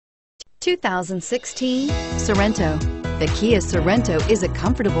2016 Sorento. The Kia Sorento is a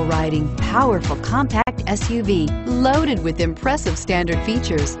comfortable riding, powerful compact SUV loaded with impressive standard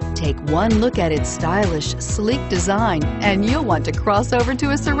features. Take one look at its stylish, sleek design and you'll want to cross over to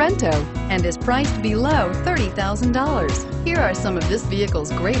a Sorento, and is priced below $30,000. Here are some of this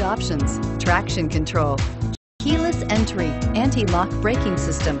vehicle's great options: traction control, keyless entry, anti-lock braking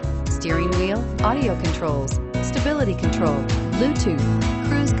system, steering wheel audio controls, stability control, Bluetooth,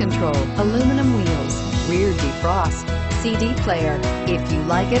 cruise control, aluminum wheels, rear defrost, CD player. If you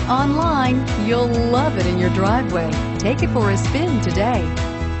like it online, you'll love it in your driveway. Take it for a spin today.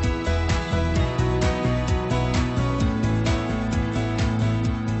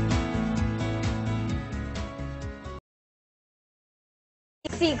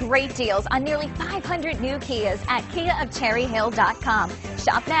 See great deals on nearly 500 new Kias at KiaofCherryHill.com.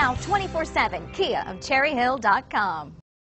 Shop now 24/7, KiaofCherryHill.com.